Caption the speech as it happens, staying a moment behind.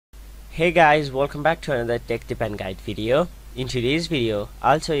Hey guys, welcome back to another tech tip and guide video. In today's video,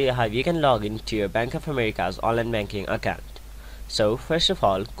 I'll show you how you can log into your Bank of America's online banking account. So first of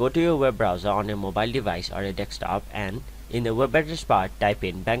all, go to your web browser on your mobile device or your desktop, and in the web address bar type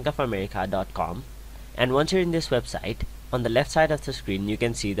in bankofamerica.com. And once you're in this website, on the left side of the screen you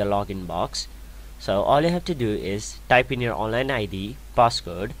can see the login box. So all you have to do is type in your online ID,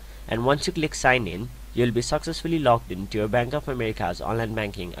 passcode, and once you click sign in, you'll be successfully logged into your Bank of America's online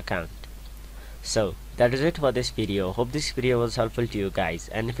banking account. So that is it for this video. Hope this video was helpful to you guys,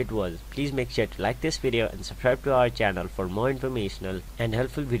 and if it was, please make sure to like this video and subscribe to our channel for more informational and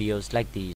helpful videos like these.